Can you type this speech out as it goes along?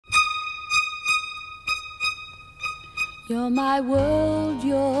You're my world,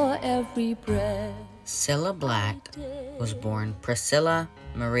 your every breath. Cilla Black was born Priscilla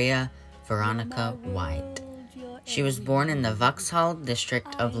Maria Veronica White. She was born in the Vauxhall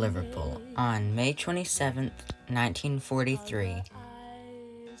district of Liverpool on May 27, 1943.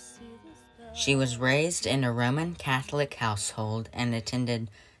 She was raised in a Roman Catholic household and attended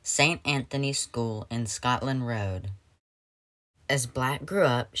St. Anthony's School in Scotland Road. As Black grew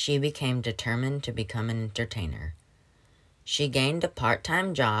up, she became determined to become an entertainer. She gained a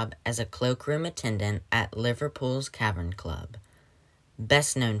part-time job as a cloakroom attendant at Liverpool's Cavern Club,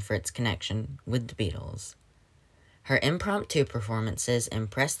 best known for its connection with the Beatles. Her impromptu performances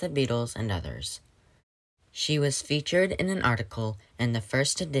impressed the Beatles and others. She was featured in an article in the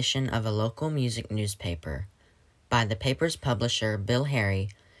first edition of a local music newspaper by the paper's publisher, Bill Harry,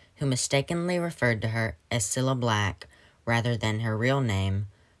 who mistakenly referred to her as Cilla Black rather than her real name,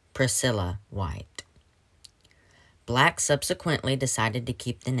 Priscilla White. Black subsequently decided to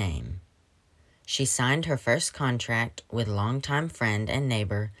keep the name. She signed her first contract with longtime friend and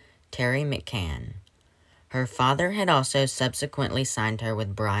neighbor Terry McCann. Her father had also subsequently signed her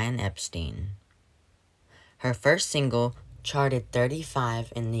with Brian Epstein. Her first single charted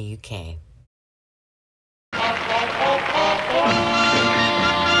 35 in the UK.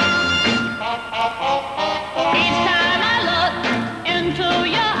 Each time I look into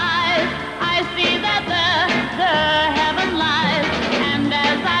your eyes, I see that the heaven lies. And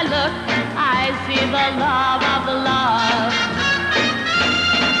as I look, I see the love of the love.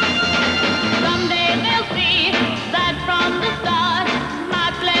 Someday they'll see that from the start,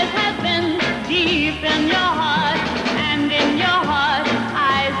 my place has been deep in your heart. And in your heart,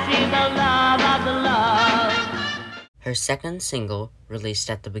 I see the love of the love. Her second single, released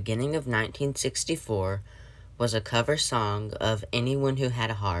at the beginning of 1964, was a cover song of Anyone Who Had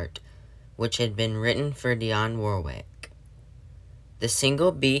a Heart, which had been written for Dionne Warwick. The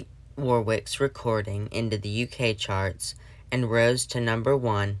single beat Warwick's recording into the UK charts and rose to number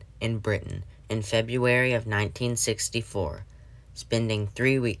 1 in Britain in February of 1964, spending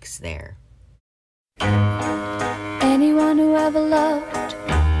 3 weeks there. Anyone who ever loved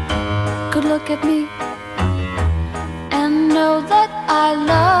could look at me and know that I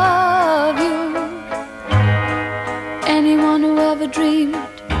love you. Anyone who ever dreamed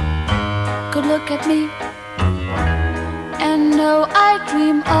could look at me and know I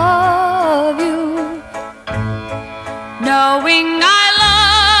dream of you. Knowing I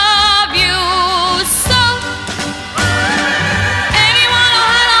love you so. Anyone who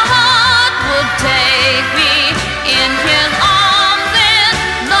had a heart would take me in his arms and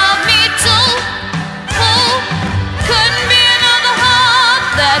love me too. Who couldn't be another heart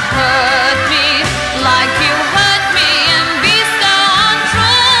that hurt me like you hurt me and be so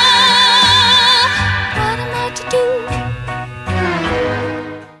untrue? What am I to do?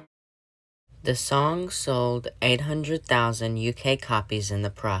 The song sold 800,000 UK copies in the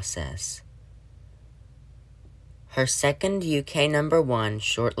process. Her second UK number 1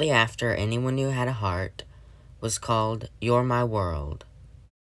 shortly after Anyone Who Had a Heart was called You're My World.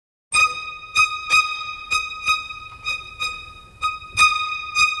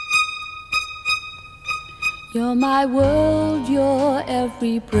 You're my world, your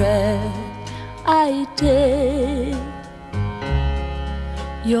every breath I take.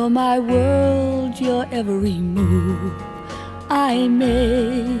 You're my world, your every move I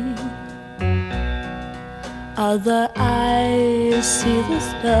make. Other eyes see the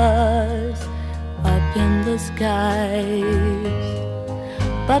stars up in the skies,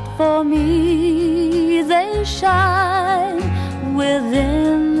 but for me they shine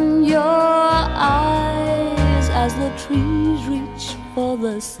within your eyes as the trees reach for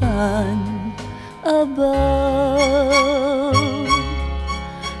the sun above.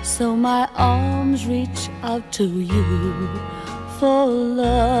 So my arms reach out to you for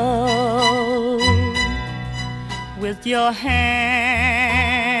love. With your hand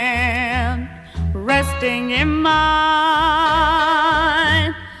resting in mine,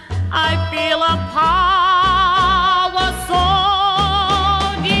 I feel a power so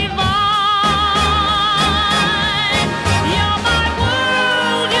divine. You're my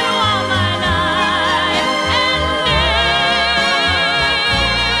world, you are my night and day.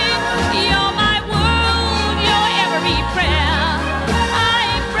 You're my world, your every prayer I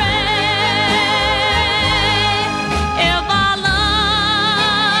pray. If our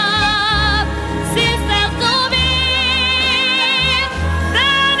love ceases to be,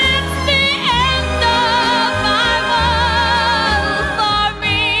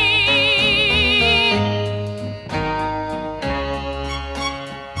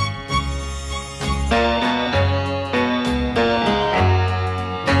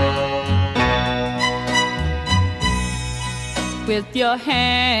 with your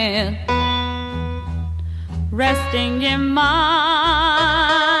hand resting in mine.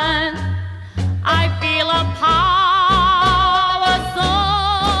 I feel a power so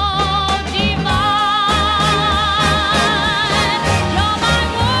divine. You're my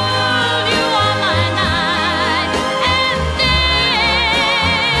world, you are my night and day.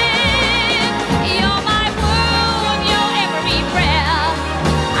 You're my world, you're every prayer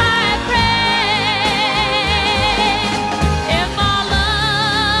I pray. If our love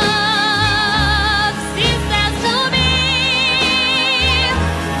ceases to be,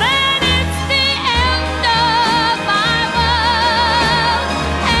 then it's the end of my world,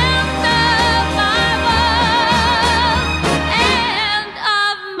 end of my world, end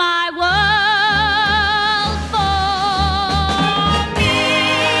of my world for me.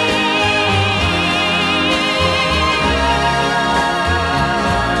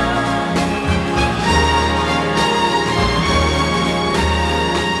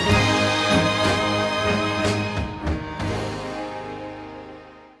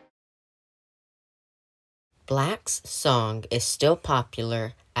 Black's song is still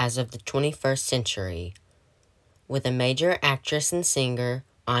popular as of the 21st century, with a major actress and singer,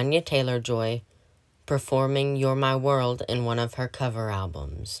 Anya Taylor-Joy, performing You're My World in one of her cover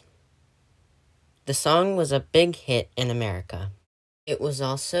albums. The song was a big hit in America. It was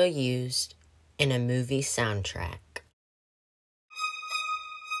also used in a movie soundtrack.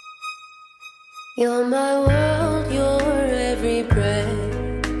 You're my world, you're every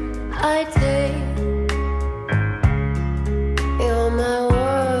breath I take. You're my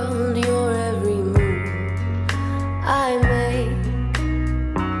world, you're every move I make.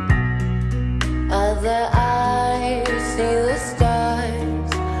 Other eyes see the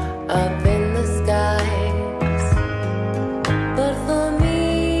stars up in the skies, but for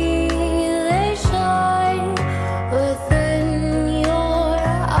me they shine within your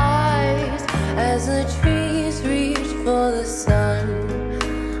eyes as the trees reach for the sun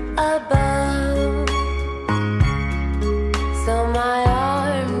above. So my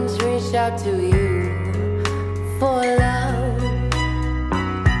arms reach out to you for love.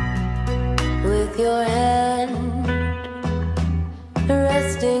 With your hand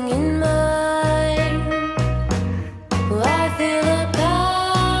resting in mine, I feel a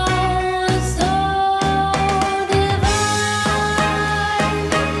power so divine.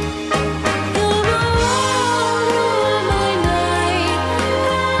 You're my world, you're my night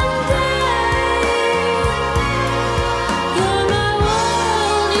and day. You're my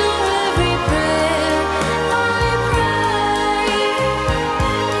world, you're every prayer I pray.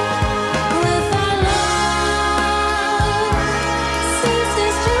 With our love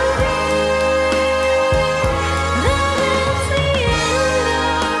ceases to be, then it's the end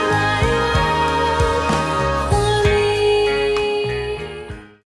of my world for me.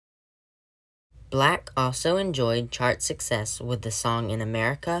 Black also enjoyed chart success with the song in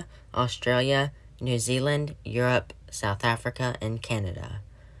America, Australia, New Zealand, Europe, South Africa, and Canada.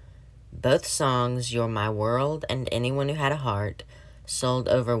 Both songs, You're My World and Anyone Who Had a Heart, sold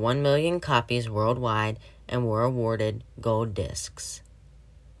over 1 million copies worldwide and were awarded gold discs.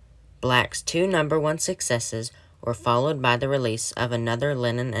 Black's two #1 successes were followed by the release of another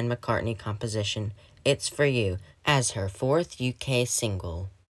Lennon and McCartney composition, It's For You, as her 4th UK single.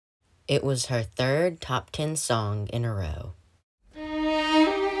 It was her 3rd top 10 song in a row.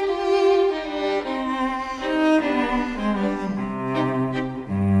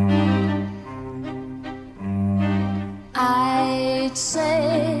 I'd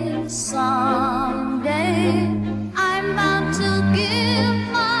say someday I'm bound to give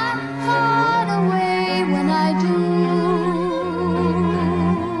my heart away. When I do,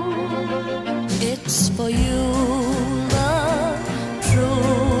 it's for you. Love,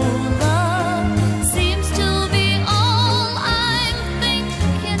 true love seems to be all I'm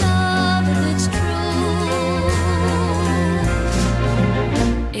thinking of. If it's true,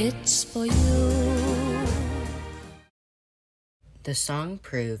 it's for you. The song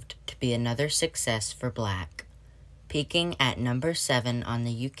proved to be another success for Black, peaking at #7 on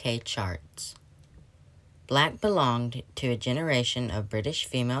the UK charts. Black belonged to a generation of British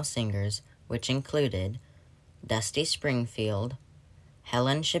female singers which included Dusty Springfield,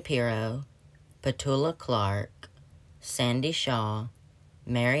 Helen Shapiro, Petula Clark, Sandy Shaw,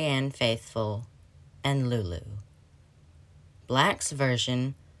 Marianne Faithfull, and Lulu. Black's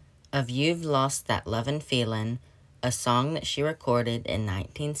version of You've Lost That Lovin' Feelin', a song that she recorded in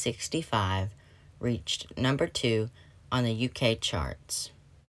 1965, reached #2 on the UK charts.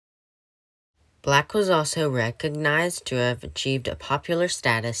 Black was also recognized to have achieved a popular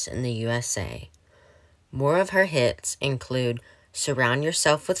status in the USA. More of her hits include surround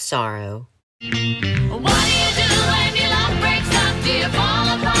yourself with sorrow. What do you do when your love breaks up? Do you fall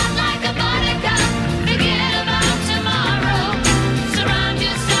apart like a buttercup? Forget about tomorrow. Surround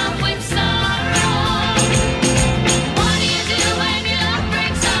yourself with sorrow. What do you do when your love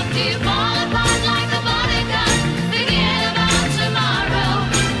breaks up? Do you fall apart like a buttercup? Forget about tomorrow.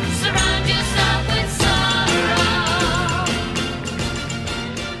 Surround yourself with sorrow.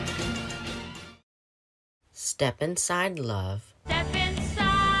 Step inside love. Step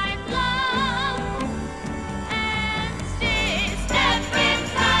inside love and stay. Step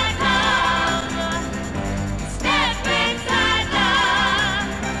inside love. Step inside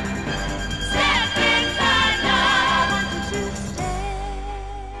love. Step inside love. Won't you stay?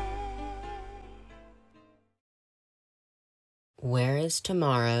 Where is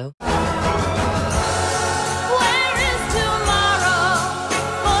tomorrow? Where is tomorrow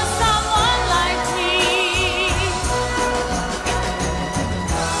for someone like me?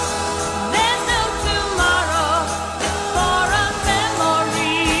 There's no tomorrow for a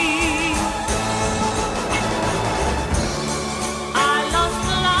memory. I lost a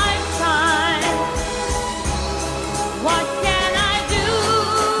lifetime. What can I do?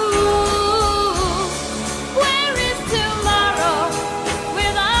 Where is tomorrow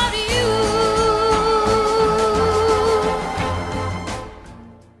without you?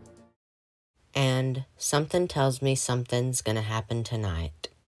 And something tells me something's gonna happen tonight.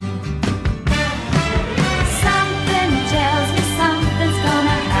 Something tells me something's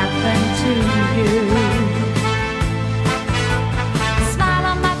gonna happen to you. The smile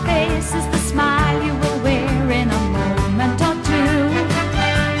on my face is the smile you will wear in a moment or two.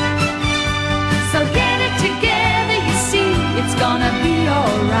 So get it together, you see, it's gonna be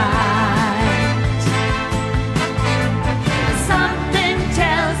alright. Something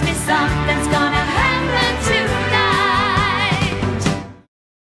tells me something's gonna happen tonight.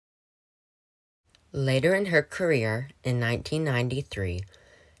 Later in her career, in 1993,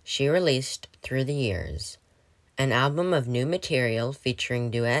 she released Through the Years, an album of new material featuring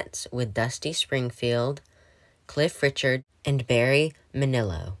duets with Dusty Springfield, Cliff Richard, and Barry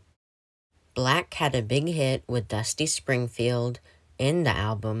Manilow. Black had a big hit with Dusty Springfield in the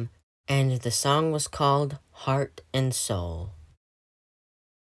album, and the song was called Heart and Soul.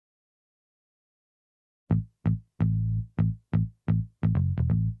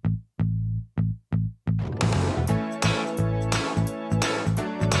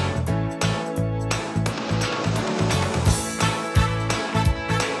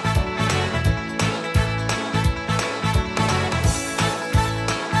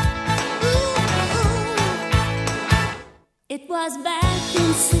 It was back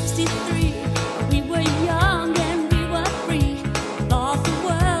in '63. We were young and we were free. Thought the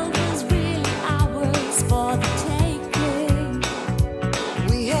world was really ours for the taking.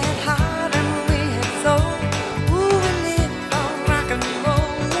 We had heart and we had soul. Ooh, we lived on rock and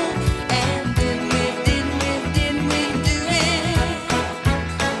roll. And didn't we do it?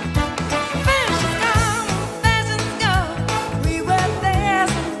 Fashions come, fashions go. We were there,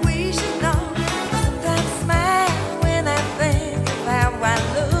 so we should know. Sometimes smile when I think of how I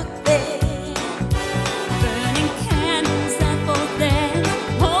looked then.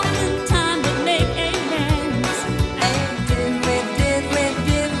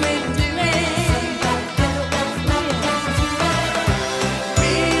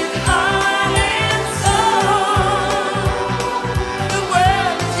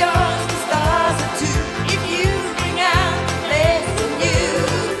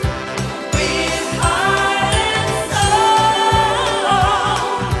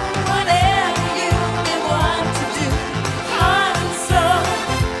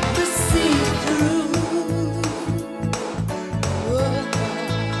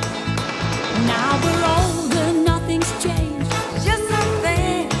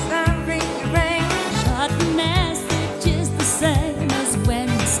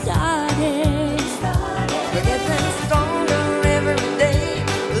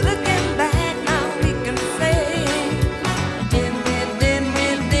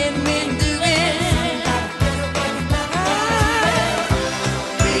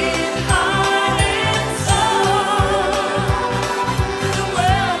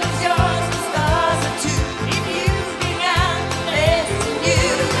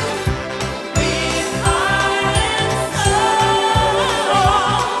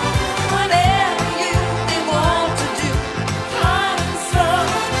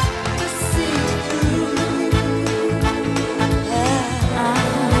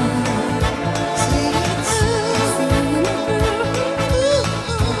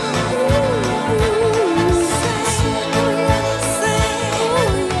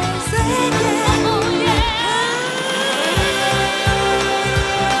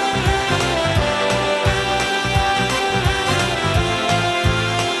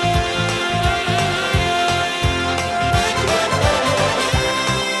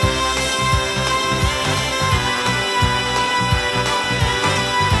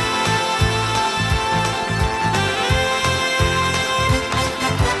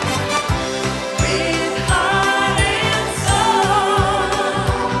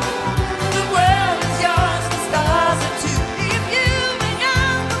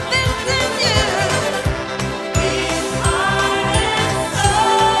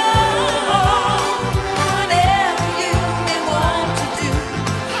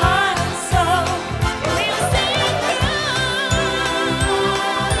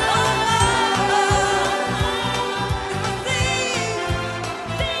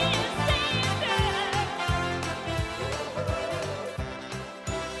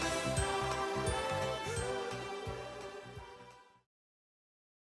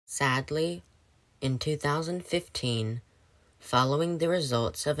 Sadly, in 2015, following the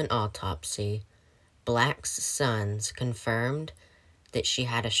results of an autopsy, Black's sons confirmed that she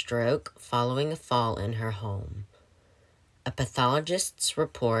had a stroke following a fall in her home. A pathologist's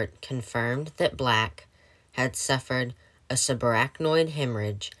report confirmed that Black had suffered a subarachnoid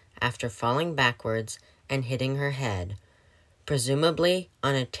hemorrhage after falling backwards and hitting her head, presumably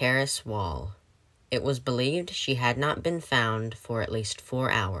on a terrace wall. It was believed she had not been found for at least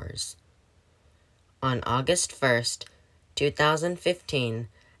 4 hours. On August 1st, 2015,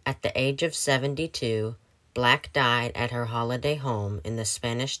 at the age of 72, Black died at her holiday home in the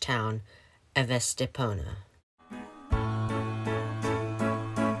Spanish town of Estepona.